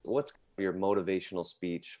what's your motivational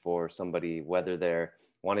speech for somebody, whether they're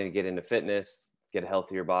wanting to get into fitness, get a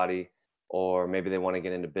healthier body, or maybe they want to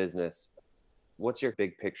get into business? What's your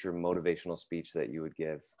big picture motivational speech that you would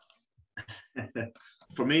give?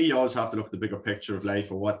 For me, you always have to look at the bigger picture of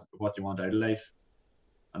life, or what you want out of life.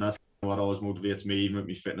 And that's what always motivates me, even with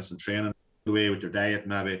my fitness and training. The way with your diet,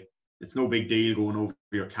 maybe it's no big deal going over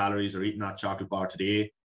your calories or eating that chocolate bar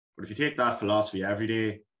today. But if you take that philosophy every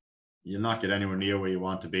day, you'll not get anywhere near where you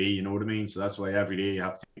want to be. You know what I mean? So that's why every day you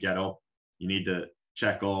have to get up. You need to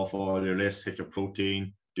check off all your lists, hit your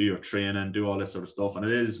protein, do your training, do all this sort of stuff. And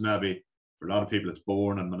it is maybe, for a lot of people, it's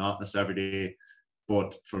boring and monotonous every day.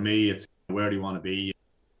 But for me, it's where do you want to be?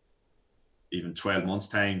 Even 12 months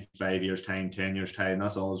time, 5 years time, 10 years time.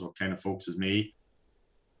 That's always what kind of focuses me.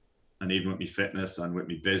 And even with me fitness and with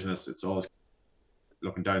me business, it's always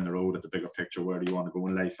looking down the road at the bigger picture. Where do you want to go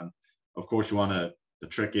in life? And of course, the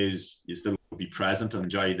trick is you still be present and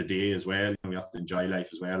enjoy the day as well. We have to enjoy life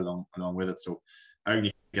as well along with it. So how can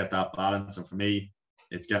you get that balance? And for me,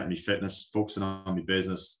 it's getting me fitness, focusing on my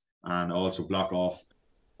business, and also block off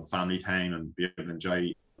family time and be able to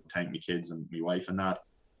enjoy time with my kids and my wife and that.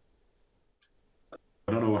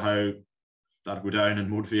 I don't know how that go down in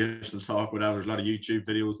motivational talk, whatever. There's a lot of YouTube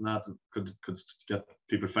videos and that could get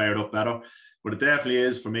people fired up better. But it definitely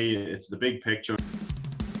is, for me, it's the big picture.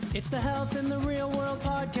 It's the Health in the Real World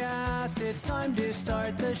podcast. It's time to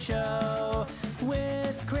start the show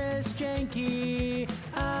with Chris Jenke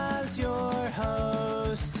as your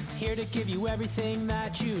host. Here to give you everything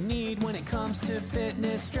that you need when it comes to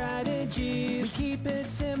fitness strategies. We keep it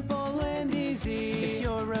simple and easy. It's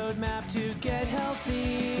your roadmap to get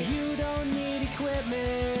healthy. You don't need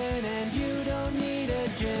equipment and you don't need a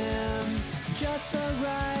gym. Just the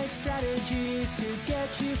right strategies to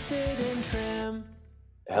get you fit and trim.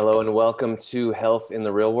 Hello and welcome to Health in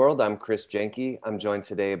the Real World. I'm Chris Jenke. I'm joined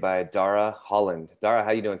today by Dara Holland. Dara,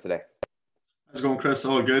 how are you doing today? How's it going, Chris?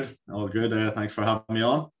 All good. All good. Thanks for having me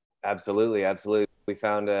on. Absolutely. We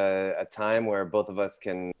found a time where both of us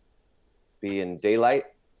can be in daylight.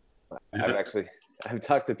 I've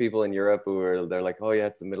talked to people in Europe they're like, oh yeah,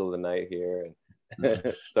 it's the middle of the night here.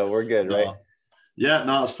 And so we're good, right? Yeah,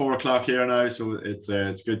 no, it's 4 o'clock here now. So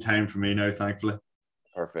it's good time for me now, thankfully.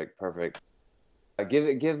 Perfect.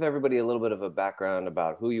 Give everybody a little bit of a background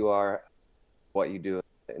about who you are, what you do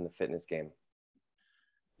in the fitness game.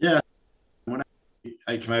 Yeah, when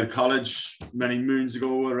I came out of college many moons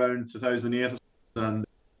ago, around 2008, and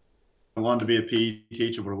I wanted to be a PE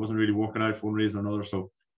teacher, but it wasn't really working out for one reason or another.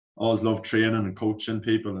 So I always loved training and coaching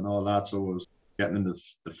people and all that. So I was getting into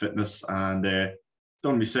the fitness and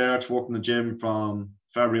done research, worked in the gym from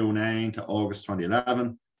February 2009 to August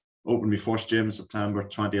 2011. Opened my first gym in September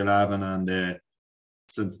 2011, and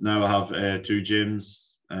since now I have 2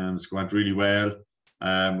 gyms. It's going really well.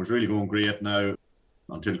 Was really going great now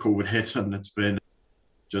until COVID hit, and it's been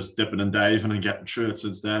just dipping and diving and getting through it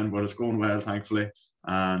since then, but it's going well, thankfully.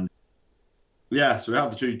 And yeah, so we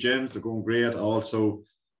have the 2 gyms, they're going great. Also,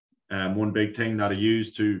 one big thing that I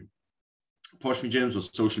used to push my gyms was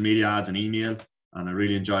social media ads and email, and I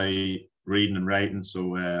really enjoy reading and writing.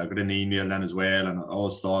 So I got an email then as well, and I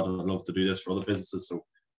always thought I'd love to do this for other businesses. So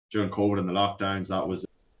during COVID and the lockdowns, that was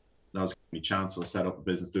my chance to set up a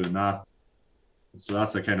business doing that. So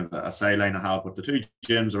that's a kind of a sideline I have. But the 2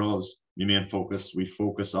 gyms are always my main focus. We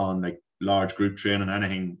focus on like large group training,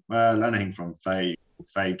 anything from 5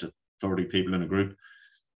 to 30 people in a group.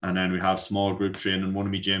 And then we have small group training. One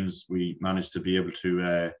of my gyms, we managed to be able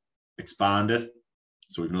to expand it.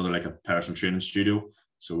 So we've another like a personal training studio.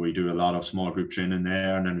 So we do a lot of small group training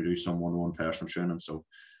there, and then we do some one-on-one personal training. So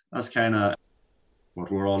that's kind of what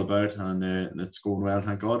we're all about, and it's going well,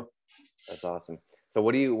 thank God. That's awesome. So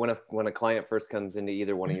what do you, when a client first comes into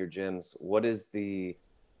either one of your gyms, what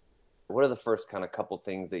are the first kind of couple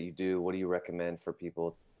things that you do? What do you recommend for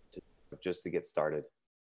people to get started?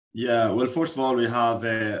 Yeah, well, first of all, we have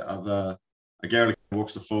a girl that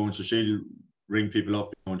works the phone, so she'll ring people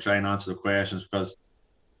up and try and answer the questions, because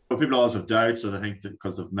people always have doubts, so they think that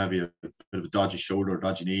because of maybe a bit of a dodgy shoulder or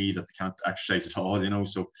dodgy knee that they can't exercise at all,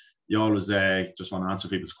 so you always just want to answer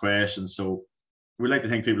people's questions. So we like to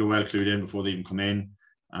think people are well clued in before they even come in,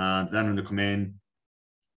 and then when they come in,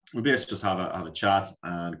 we basically just have a chat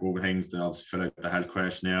and go over things. They obviously fill out the health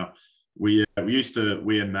questionnaire. We used to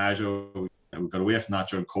weigh and measure. We got away from that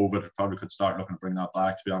during COVID. We probably could start looking to bring that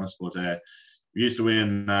back, to be honest. But we used to weigh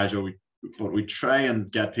and measure. But we try and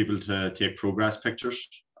get people to take progress pictures.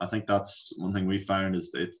 I think that's one thing we found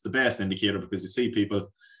is it's the best indicator, because you see people,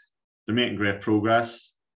 they're making great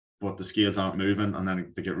progress, but the scales aren't moving, and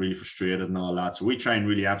then they get really frustrated and all that. So we try and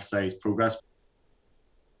really emphasize progress.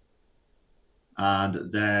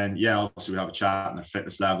 And then, yeah, obviously we have a chat on their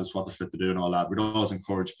fitness levels, what they're fit to do and all that. We'd always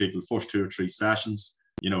encourage people, first 2 or 3 sessions,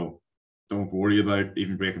 don't worry about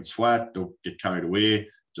even breaking sweat, don't get carried away.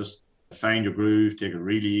 Just find your groove, take it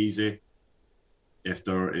really easy. If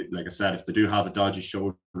they're, like I said, if they do have a dodgy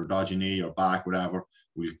shoulder or dodgy knee or back, whatever,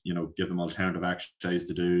 we, give them alternative exercise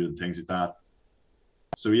to do and things like that.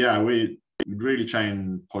 So yeah, we really try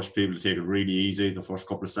and push people to take it really easy the first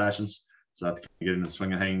couple of sessions so that they can get in the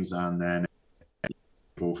swing of things and then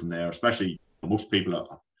go from there. Especially most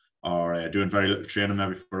people are doing very little training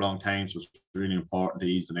maybe for a long time, so it's really important to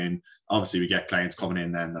ease them in. Obviously, we get clients coming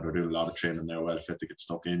in then that are doing a lot of training, they're well fit to get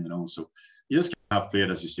stuck in, so you just have to play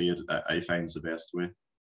it as you see it. I find it's the best way.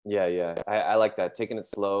 Yeah. I like that, taking it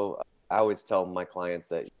slow. I always tell my clients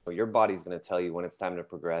that your body's going to tell you when it's time to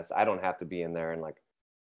progress. I don't have to be in there and like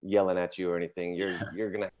yelling at you or anything.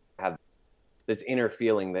 You're going to have this inner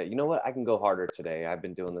feeling that, what, I can go harder today. I've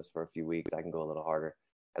been doing this for a few weeks. I can go a little harder.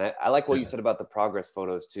 And I like what you said about the progress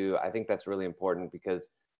photos too. I think that's really important because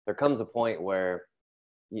there comes a point where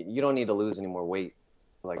you don't need to lose any more weight.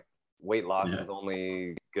 Like weight loss is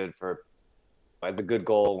only good as a good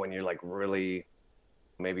goal when you're like really,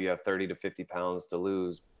 maybe you have 30 to 50 pounds to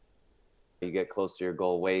lose. You get close to your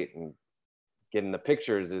goal weight, and getting the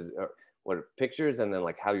pictures pictures and then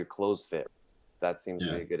like how your clothes fit. That seems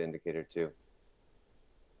to be a good indicator too.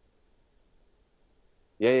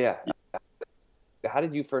 Yeah. How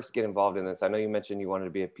did you first get involved in this? I know you mentioned you wanted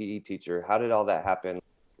to be a PE teacher. How did all that happen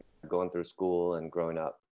going through school and growing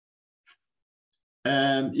up?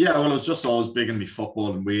 Well, I was just always big in me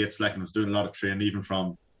football and weights. Like, I was doing a lot of training, even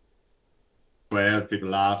from 12. People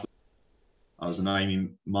laugh. I was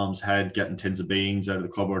annoying my mum's head, getting tins of beans out of the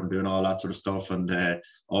cupboard and doing all that sort of stuff, and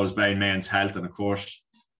always buying Men's Health. And of course,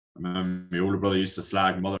 I remember my older brother used to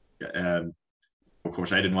slag mother. Of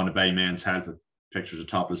course, I didn't want to buy Men's Health with pictures of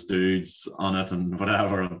topless dudes on it and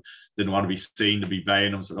whatever, and didn't want to be seen to be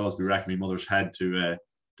buying them, so I'd always be wrecking my mother's head to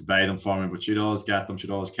buy them for me, but she'd always get them.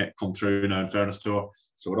 She'd always come through now, in fairness to her.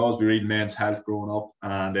 So I'd always be reading Men's Health growing up,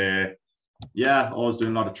 and always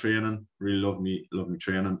doing a lot of training. Really loved me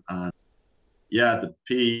training, and the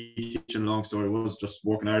PE teaching, long story, was just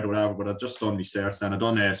working out or whatever, but I'd just done research then. I'd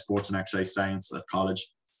done sports and exercise science at college,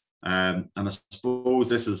 and I suppose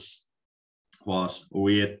this is what,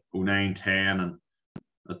 08, 09, 10, and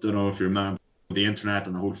I don't know if you remember the internet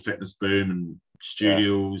and the whole fitness boom and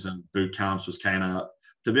studios and boot camps was kind of,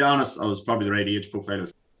 to be honest, I was probably the right age profile. It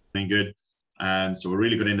was being good. So we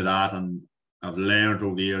really got into that, and I've learned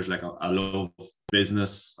over the years, like I love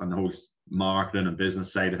business and the whole marketing and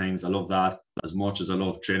business side of things. I love that as much as I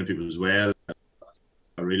love training people as well.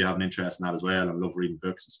 I really have an interest in that as well. I love reading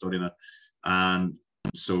books and studying it. And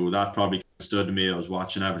so that probably stood to me. I was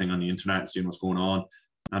watching everything on the internet and seeing what's going on.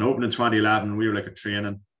 And opened in 2011, we were like a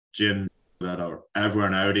training gym that are everywhere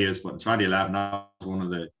nowadays. But in 2011, that was one of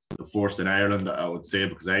the first in Ireland, I would say,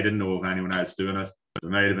 because I didn't know of anyone else doing it. There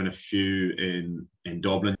might have been a few in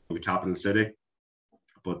Dublin, the capital city,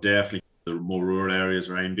 but definitely the more rural areas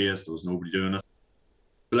where I'm based, there was nobody doing it.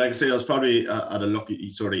 But like I say, I was probably at a lucky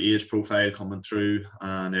sort of age profile coming through,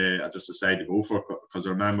 and I just decided to go for it because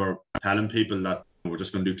I remember telling people that we're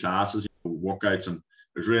just going to do classes, workouts, and it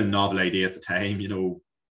was a real novel idea at the time.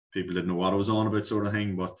 People didn't know what I was on about, sort of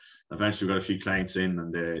thing. But eventually, we got a few clients in,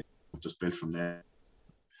 and just built from there.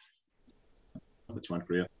 It's went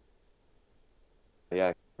great.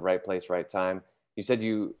 Yeah, right place, right time. You said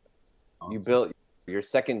you built your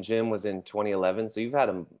second gym was in 2011, so you've had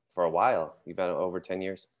them for a while. You've had them over 10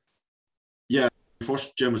 years. Yeah, the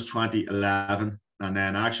first gym was 2011, and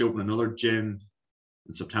then I actually opened another gym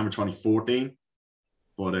in September 2014.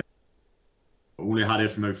 But I only had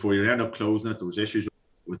it for maybe 4 years. I ended up closing it. There was issues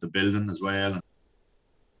with the building as well. And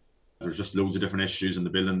there's just loads of different issues, and the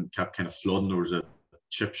building kept kind of flooding. There was a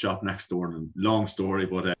chip shop next door, and long story,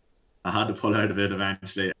 but I had to pull out of it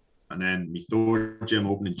eventually. And then my third gym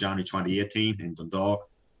opened in January 2018 in Dundalk.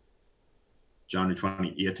 January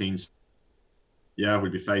 2018. Yeah, we'll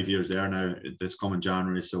be 5 years there now this coming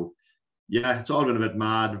January. So yeah, it's all been a bit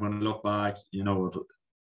mad when I look back.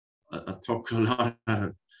 I took a lot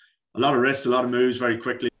of risks, a lot of moves very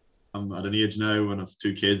quickly. I'm at an age now when I have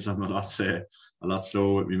 2 kids. I'm a lot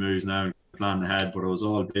slower with my moves now, planning ahead. But it was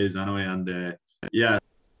all biz anyway, and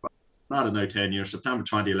not it now 10 years. September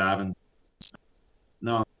 2011.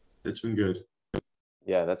 No, it's been good.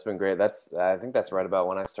 Yeah, that's been great. I think that's right about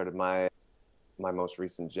when I started my most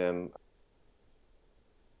recent gym,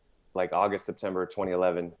 like August, September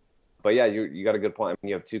 2011. But yeah, you got a good point. I mean,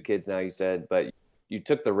 you have 2 kids now, you said, but you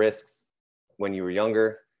took the risks when you were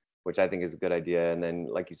younger, which I think is a good idea. And then,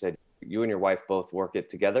 like you said, you and your wife both work it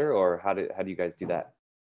together, or how do you guys do that?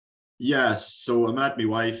 Yes, so I met my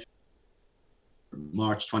wife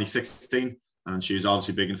March 2016, and she's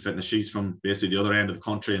obviously big in fitness. She's from basically the other end of the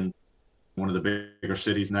country in one of the bigger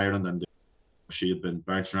cities in Ireland, and she had been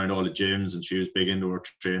bouncing around all the gyms, and she was big into her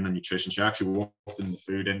training and nutrition. She actually worked in the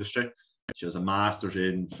food industry. She has a master's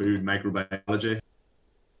in food microbiology.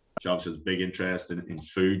 She obviously has a big interest in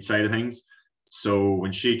food side of things. So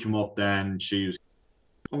when she came up, then she was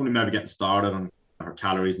only maybe getting started on her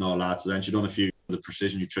calories and all that. So then she'd done a few of the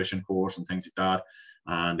precision nutrition course and things like that,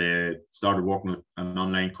 and started working with an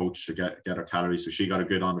online coach to get her calories. So she got a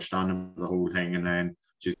good understanding of the whole thing, and then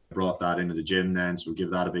she brought that into the gym then. So we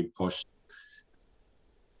give that a big push.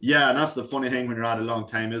 Yeah, and that's the funny thing when you're at a long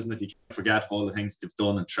time, isn't it? You can't forget all the things you've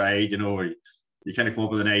done and tried, or you kind of come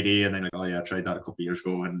up with an idea and then like, oh yeah, I tried that a couple of years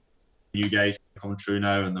ago, and new guys coming through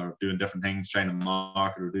now and they're doing different things, trying to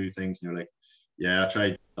market or do things, and you're like, yeah, I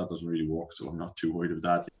tried, that doesn't really work, so I'm not too worried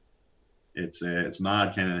about that. It's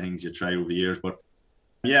mad kind of things you try over the years. But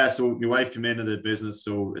yeah, so my wife came into the business,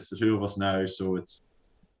 so it's the two of us now, so it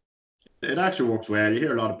actually works well. You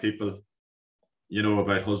hear a lot of people,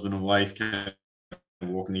 about husband and wife kind of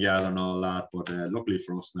working together and all that, but luckily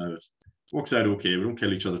for us now, it works out okay. We don't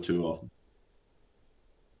kill each other too often.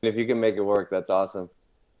 If you can make it work, that's awesome.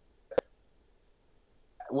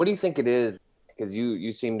 What do you think it is? Because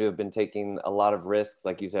you seem to have been taking a lot of risks.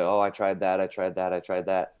 Like you said, oh, I tried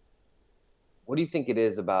that. What do you think it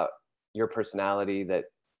is about your personality that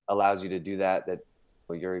allows you to do that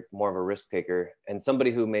you're more of a risk taker, and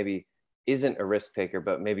somebody who maybe isn't a risk taker,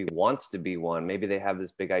 but maybe wants to be one? Maybe they have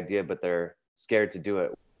this big idea, but they're scared to do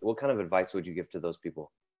it. What kind of advice would you give to those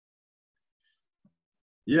people?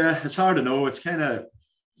 Yeah, it's hard to know. It's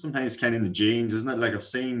sometimes kind of in the genes, isn't it? Like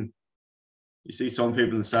you see some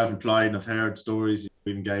people in self-employed, and I've heard stories,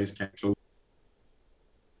 even guys kind of close,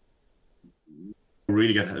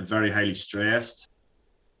 really get very highly stressed.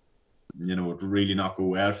 It really not go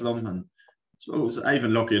well for them. And I suppose I've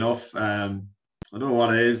been lucky enough. I don't know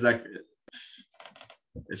what it is. Like,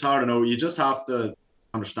 it's hard to know. You just have to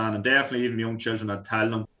understand, and definitely even young children, I tell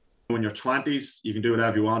them, in your 20s, you can do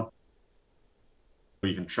whatever you want.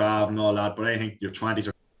 You can travel and all that, but I think your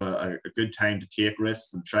 20s are a good time to take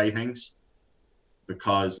risks and try things,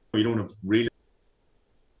 because you don't have really,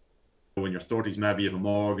 in your 30s maybe you have a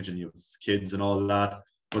mortgage and you have kids and all that.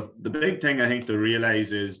 But the big thing I think to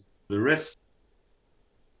realize is the risk.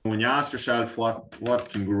 When you ask yourself what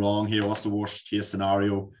can go wrong here, what's the worst case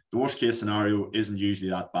scenario, the worst case scenario isn't usually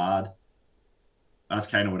that bad. That's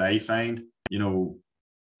kind of what I find.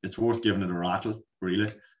 It's worth giving it a rattle,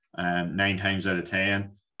 really. 9 times out of 10,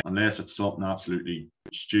 unless it's something absolutely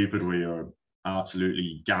stupid where you're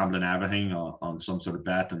absolutely gambling everything on some sort of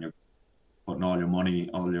bet, and you're putting all your money,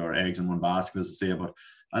 all your eggs in one basket, as I say. But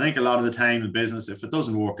I think a lot of the time in business, if it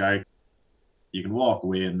doesn't work out, you can walk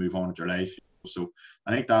away and move on with your life. So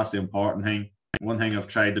I think that's the important thing. One thing I've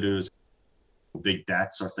tried to do is big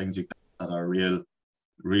debts or things like that are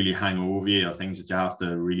really hang over you, or things that you have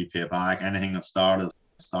to really pay back. Anything I've started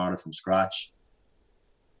from scratch,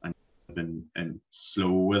 and I've been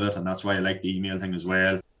slow with it, and that's why I like the email thing as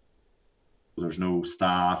well. There's no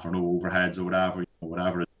staff or no overheads or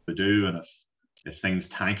whatever to do, and if things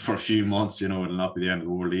tank for a few months, it'll not be the end of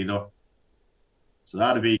the world either. So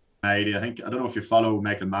that'd be my idea. I don't know if you follow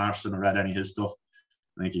Michael Marston or read any of his stuff.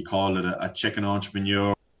 I think he called it a chicken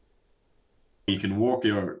entrepreneur. You can work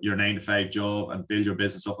your 9-to-5 job and build your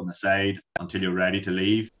business up on the side until you're ready to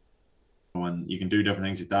leave. And you can do different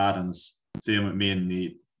things like that. And same with me and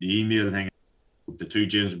the email thing. The 2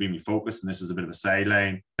 gyms would be my focus, and this is a bit of a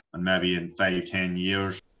sideline. And maybe in 5-10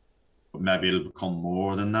 years, maybe it'll become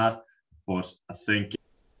more than that. But I think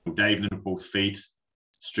diving into both feet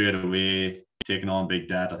straight away, taking on big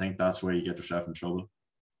debt, I think that's where you get yourself in trouble.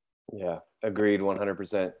 Yeah, agreed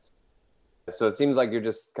 100%. So it seems like you're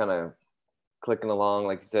just kind of clicking along,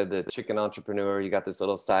 like you said, the chicken entrepreneur. You got this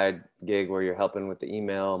little side gig where you're helping with the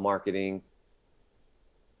email marketing.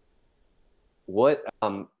 What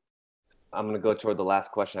I'm going to go toward the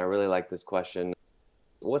last question. I really like this question.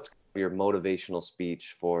 What's your motivational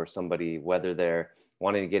speech for somebody, whether they're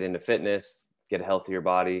wanting to get into fitness, get a healthier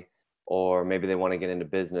body, or maybe they want to get into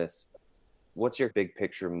business? What's your big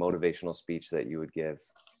picture motivational speech that you would give?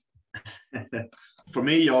 For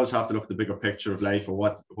me, you always have to look at the bigger picture of life, or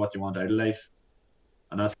what you want out of life.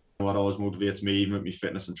 And that's what always motivates me, even with my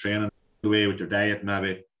fitness and training. The way with your diet,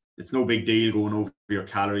 maybe it's no big deal going over your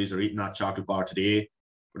calories or eating that chocolate bar today.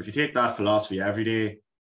 But if you take that philosophy every day,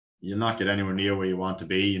 you'll not get anywhere near where you want to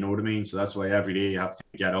be. You know what I mean? So that's why every day you have to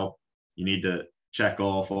get up. You need to check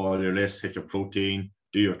off all your lists, hit your protein,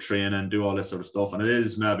 do your training, do all this sort of stuff. And it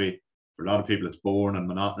is maybe, for a lot of people, it's boring and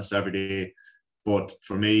monotonous every day. But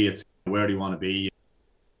for me, it's where do you want to be?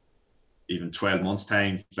 Even 12 months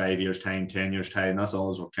time, 5 years time, 10 years time. That's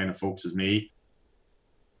always what kind of focuses me.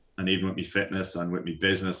 And even with my fitness and with my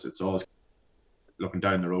business, it's always looking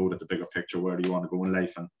down the road at the bigger picture. Where do you want to go in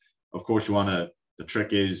life? And of course, the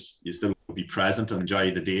trick is you still be present and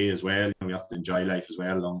enjoy the day as well. We have to enjoy life as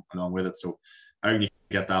well along with it. So how can you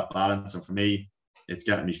get that balance? And for me, it's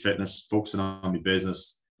getting me fitness, focusing on my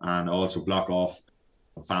business, and also block off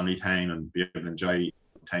family time and be able to enjoy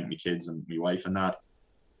time with my kids and my wife and that.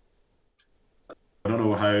 I don't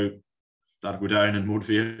know how that'll go down in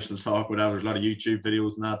motivational talk, whatever. There's a lot of YouTube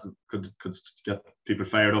videos and that could get people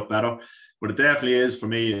fired up better. But it definitely is, for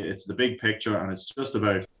me, it's the big picture, and it's just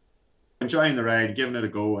about enjoying the ride, giving it a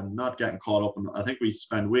go, and not getting caught up. And I think we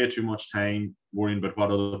spend way too much time worrying about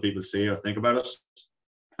what other people say or think about us.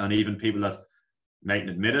 And even people that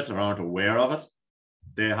mightn't admit it or aren't aware of it,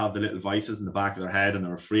 they have the little voices in the back of their head, and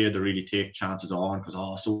they're afraid to really take chances on because,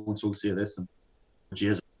 oh, so-and-so say this, and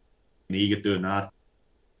geez, an ego doing that.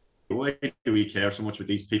 Why do we care so much with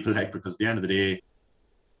these people? Like, because at the end of the day,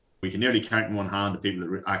 we can nearly count in one hand the people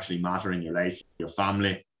that actually matter in your life, your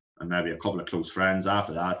family, and maybe a couple of close friends.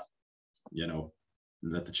 After that, you know,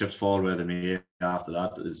 let the chips fall where they may. After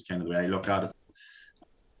that is kind of the way I look at it.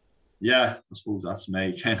 Yeah, I suppose that's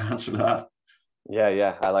my kind of answer to that.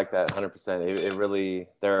 Yeah, I like that 100%. It really,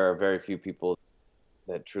 there are very few people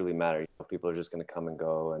that truly matter. You know, people are just going to come and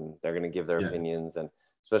go, and they're going to give their opinions. And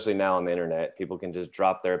especially now on the internet, people can just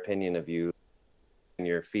drop their opinion of you in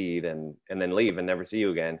your feed and then leave and never see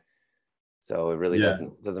you again. So it really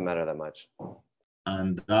doesn't matter that much.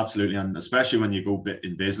 And absolutely, and especially when you go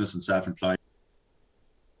in business and self-employed,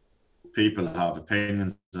 people have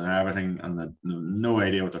opinions and everything, and they have no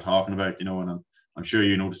idea what they're talking about, you know. And I'm sure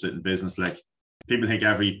you notice it in business. Like, people think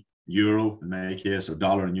every euro in my case, or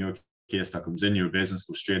dollar in your case, that comes in your business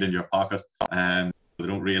goes straight into your pocket. They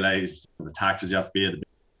don't realize the taxes you have to pay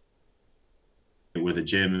with a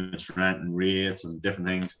gym, it's rent and rates and different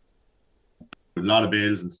things. A lot of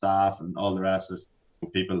bills and staff and all the rest of it.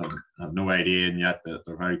 People have no idea, and yet they're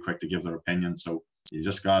very quick to give their opinion. So you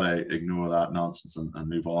just gotta ignore that nonsense and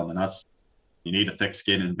move on. And you need a thick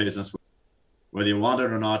skin in business. Whether you want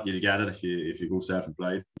it or not, you'll get it if you go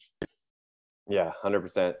self-employed. Yeah,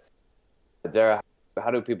 100%. Dara, how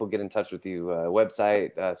do people get in touch with you?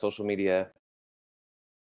 Website, social media?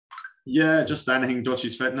 Yeah, just anything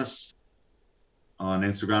Dutchie's Fitness on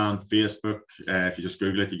Instagram, Facebook. If you just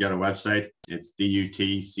Google it, you get a website. It's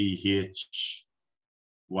DUTCHYS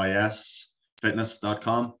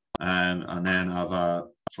fitness.com. And then I have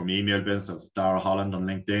from email business of Dara Holland on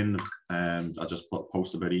LinkedIn. And I just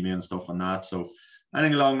post about email and stuff on that. So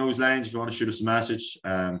anything along those lines, if you want to shoot us a message,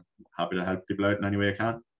 happy to help people out in any way I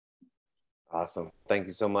can. Awesome. Thank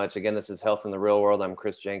you so much. Again, this is Health in the Real World. I'm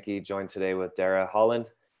Chris Jenke, joined today with Dara Holland.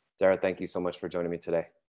 Dara, thank you so much for joining me today.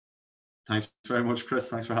 Thanks very much, Chris.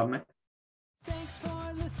 Thanks for having me. Thanks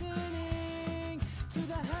for listening to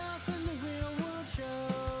the Health in the Real World show.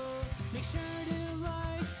 Make sure to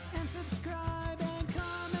like and subscribe and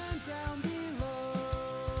comment down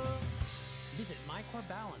below. Visit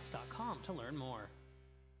mycorebalance.com to learn more.